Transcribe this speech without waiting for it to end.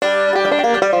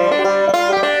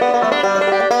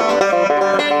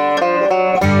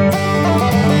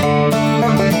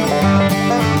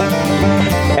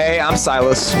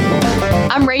Silas.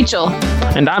 I'm Rachel.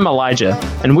 And I'm Elijah,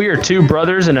 and we are two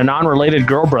brothers and a non-related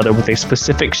girl brother with a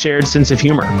specific shared sense of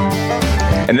humor.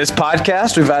 In this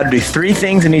podcast, we've had to do three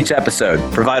things in each episode.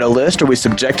 Provide a list where we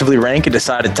subjectively rank and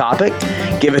decide a topic,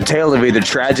 give a tale of either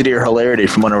tragedy or hilarity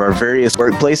from one of our various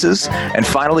workplaces, and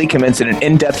finally commence an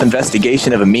in-depth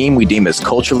investigation of a meme we deem as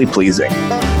culturally pleasing.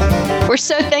 We're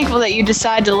so thankful that you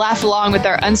decide to laugh along with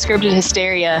our unscripted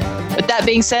hysteria. With that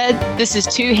being said, this is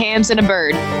Two Hams and a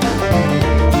Bird.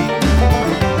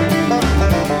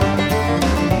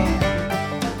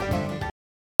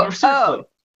 Seriously.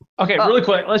 Okay, really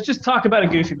quick. Let's just talk about a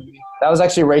Goofy movie. That was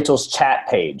actually Rachel's chat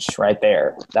page right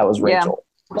there. That was Rachel.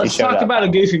 Let's talk about a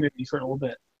Goofy movie for a little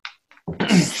bit.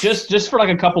 just for like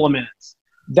a couple of minutes.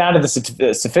 Down to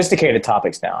the sophisticated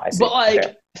topics now, I see. But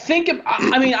like,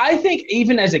 I think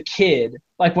even as a kid,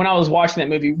 like when I was watching that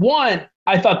movie, one,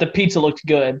 I thought the pizza looked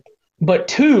good. But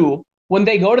two, when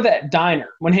they go to that diner,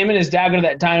 when him and his dad go to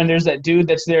that diner, there's that dude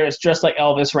that's there that's dressed like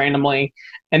Elvis randomly.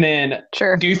 And then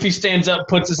Goofy stands up,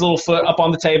 puts his little foot up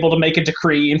on the table to make a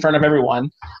decree in front of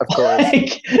everyone. Of course.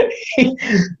 Like,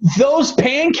 those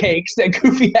pancakes that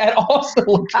Goofy had also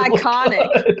looked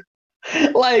iconic. Really good.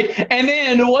 Like, and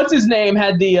then what's his name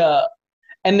had the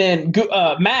and then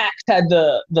Max had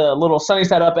the little sunny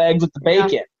side up eggs with the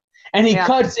bacon, and he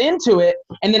cuts into it,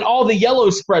 and then all the yellow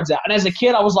spreads out. And as a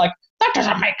kid, I was like, that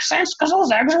doesn't make sense because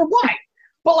those eggs are white.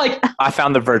 But like, I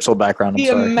found the virtual background.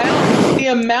 The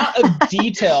amount of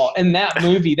detail in that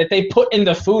movie that they put in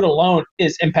the food alone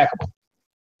is impeccable.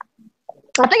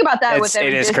 I think about that with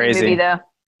every Disney movie, though.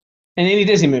 In any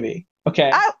Disney movie.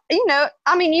 Okay. You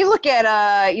look at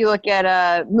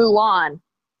Mulan.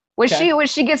 When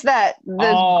she gets the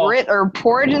grit or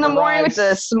porridge in the morning with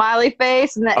the smiley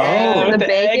face and the eggs and the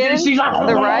bacon,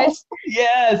 the rice.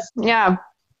 Yes. Yeah.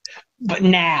 But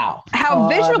now, how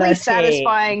visually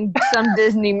satisfying some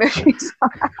Disney movies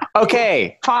are.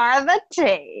 Okay. For the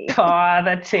tea.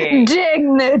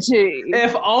 Dignity.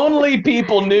 If only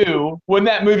people knew when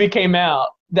that movie came out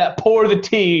that pour the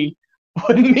tea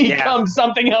would become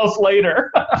something else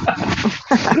later.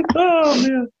 Oh,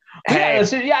 man. Hey.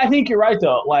 I think you're right,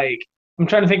 though. Like, I'm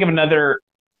trying to think of another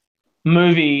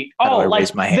movie.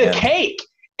 The cake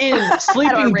in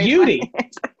Sleeping Beauty.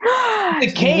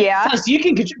 The cake. Yeah. You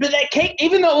can contribute that cake,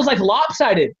 even though it was like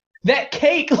lopsided. That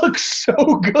cake looks so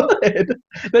good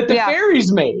that the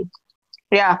fairies made.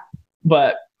 Yeah.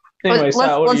 But anyway,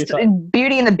 what do you think?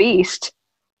 Beauty and the Beast.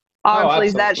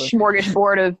 Obviously, that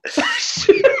smorgasbord of.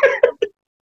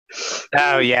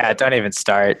 Oh yeah, don't even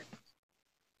start.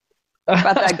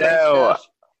 About that stuff.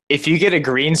 If you get a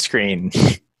green screen,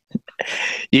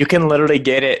 you can literally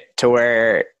get it to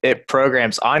where it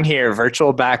programs on here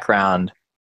virtual background.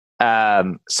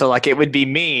 So like it would be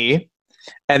me,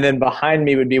 and then behind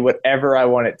me would be whatever I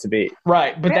want it to be.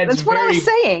 Right, but that's what I was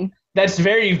saying. That's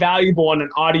very valuable on an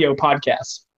audio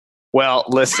podcast. Well,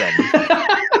 listen.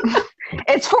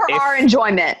 It's for our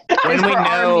enjoyment. When we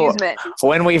know,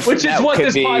 which is what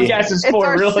this podcast is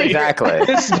for, really. Exactly.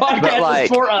 This podcast is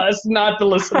for us, not the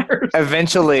listeners.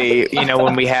 Eventually,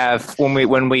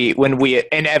 when we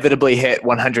inevitably hit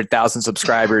 100,000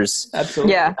 subscribers.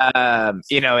 Absolutely. Yeah.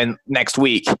 In next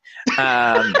week. Before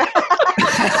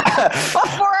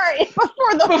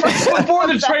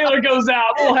the trailer goes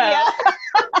out, we'll have.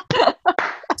 Yeah.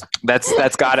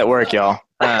 That's got it work, y'all.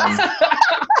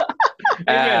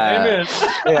 Amen.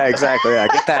 Yeah, exactly. Yeah,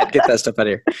 get that stuff out of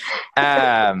here.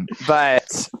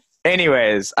 But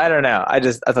anyways, I don't know. I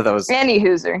thought that was Andy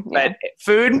Hooser. Yeah. But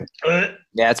food,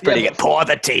 it's pretty good. Pour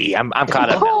the tea. I'm caught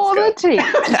up. Pour the tea.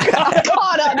 I'm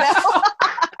caught up now.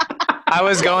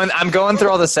 I'm going through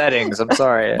all the settings. I'm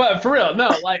sorry. But for real,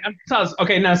 no. Like,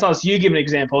 Silas, you give an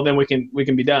example, then we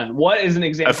can be done. What is an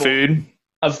example of food?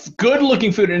 Of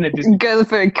good-looking food in a Disney? Good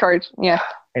food cart. Yeah.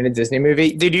 In a Disney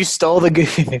movie? Dude, you stole the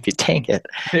Goofy movie. Dang it.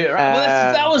 Yeah, right.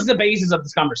 Well, that was the basis of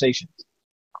this conversation.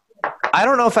 I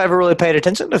don't know if I ever really paid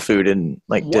attention to food in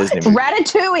Disney movies.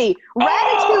 Ratatouille.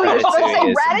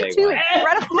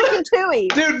 Ratatouille.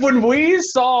 Dude, when we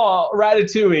saw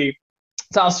Ratatouille,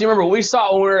 Silas, you remember we saw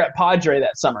it when we were at Padre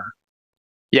that summer.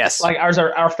 Yes. Like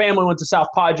our family went to South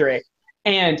Padre.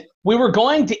 And we were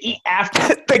going to eat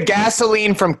after. The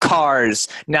gasoline from Cars.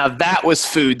 Now that was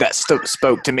food that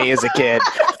spoke to me as a kid.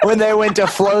 When they went to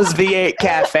Flo's V8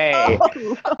 Cafe.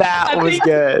 That was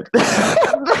good.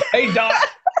 Hey, Doc.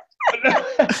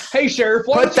 Hey, Sheriff.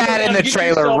 Put that in the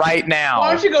trailer right now.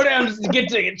 Why don't you go down and get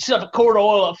yourself a quart of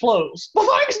oil at Flo's? Well,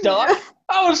 thanks, Doc.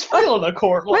 I was feeling a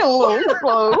quart.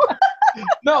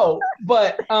 No,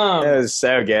 but it was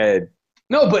so good.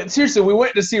 No, but seriously, we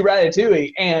went to see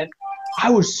Ratatouille, and I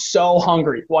was so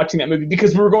hungry watching that movie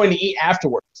because we were going to eat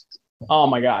afterwards. Oh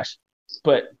my gosh!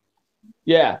 But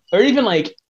yeah, or even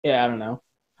like, yeah, I don't know.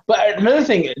 But another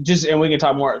thing, and we can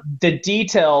talk more, the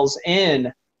details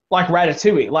in like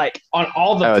Ratatouille, like on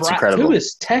all the who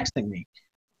is texting me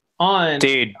on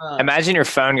dude, imagine your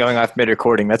phone going off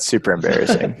mid-recording. That's super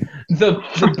embarrassing.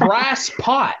 the brass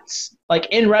pots, like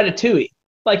in Ratatouille,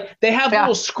 like they have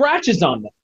little scratches on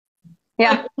them.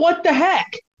 Yeah. Like, what the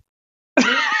heck?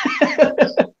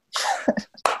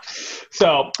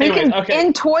 So anyways,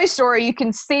 in Toy Story, you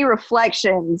can see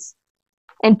reflections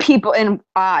in people in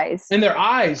eyes. In their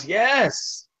eyes,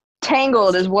 yes.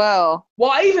 Tangled as well.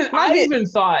 Well, I even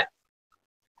thought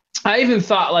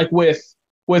like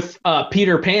with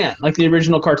Peter Pan, like the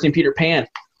original cartoon Peter Pan,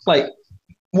 like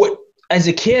what as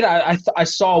a kid I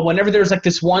saw whenever there was like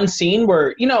this one scene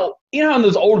where you know how in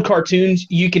those old cartoons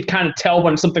you could kind of tell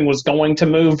when something was going to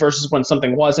move versus when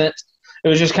something wasn't. It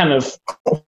was just kind of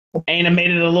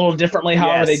animated a little differently,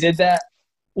 however they did that.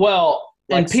 Well,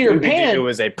 like in Peter Pan, it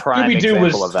was a prime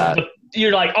example of that.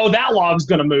 You're like, oh, that log's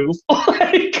gonna move.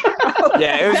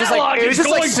 Yeah, it was just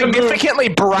like significantly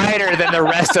brighter than the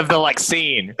rest of the like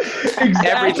scene. Exactly.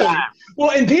 Every time.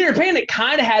 Well, in Peter Pan, it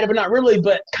kind of had it, but not really.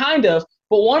 But kind of.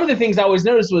 But one of the things I always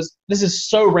noticed was this is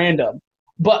so random,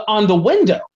 but on the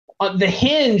window, on the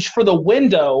hinge for the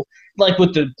window, like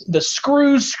with the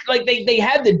screws, like they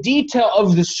had the detail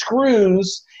of the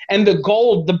screws and the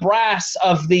gold, the brass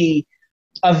of the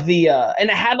and it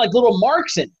had like little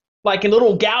marks in it, like in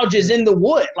little gouges in the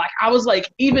wood. Like I was like,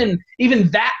 even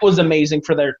that was amazing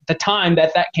for the time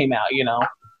that came out, you know.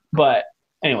 But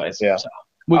anyways, yeah. So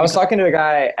I was talking to a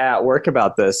guy at work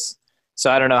about this,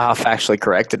 so I don't know how factually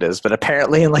correct it is, but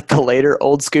apparently in like the later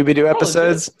old Scooby-Doo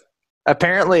episodes,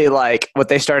 apparently like what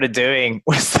they started doing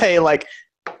was they like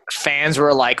fans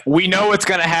were like, we know what's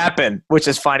going to happen, which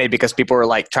is funny because people were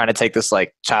like trying to take this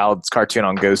like child's cartoon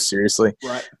on ghosts seriously.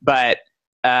 Right. But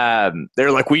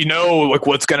they're like, we know like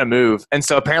what's going to move. And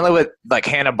so apparently what like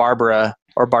Hanna-Barbera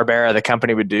or Barbera, the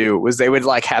company, would do was they would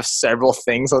like have several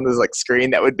things on this like screen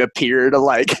that would appear to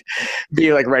like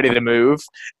be like ready to move.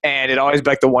 And it'd always be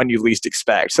like the one you least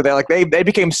expect. So they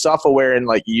became self-aware and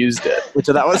like used it, which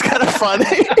that was kind of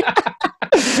funny.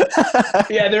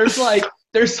 Yeah, there's like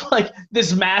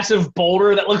this massive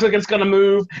boulder that looks like it's gonna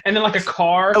move, and then like a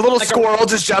car, a little like squirrel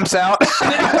just jumps out,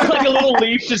 and like a little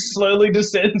leaf just slowly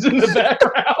descends in the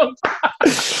background.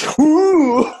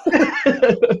 Ooh.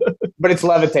 But it's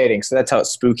levitating, so that's how it's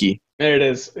spooky. There it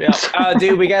is. Yeah,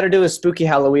 dude, we got to do a spooky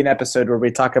Halloween episode where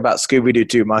we talk about Scooby-Doo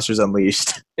 2: Monsters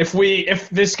Unleashed. If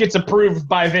this gets approved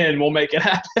by then, we'll make it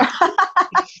happen.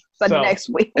 But next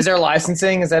week. Is there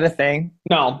licensing? Is that a thing?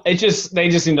 No, they just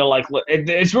need to like.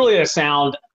 It's really a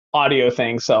sound audio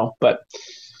thing. So, but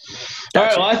all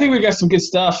right. Well, I think we got some good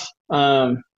stuff.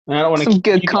 I don't want to some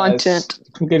good content.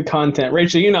 Some good content.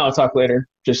 Rachel, I'll talk later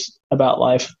just about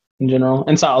life in general.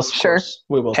 And Silas, sure,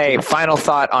 we will. Hey, final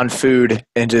thought on food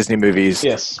in Disney movies.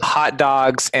 Yes, hot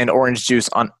dogs and orange juice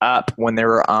on Up when they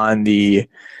were on the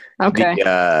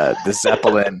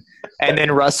Zeppelin. And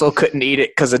then Russell couldn't eat it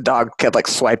because the dog kept like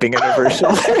swiping it over his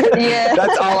shoulder. Yeah.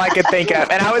 That's all I could think of.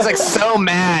 And I was like so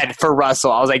mad for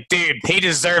Russell. I was like, dude, he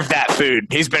deserved that food.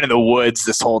 He's been in the woods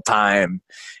this whole time.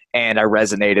 And I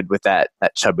resonated with that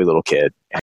chubby little kid.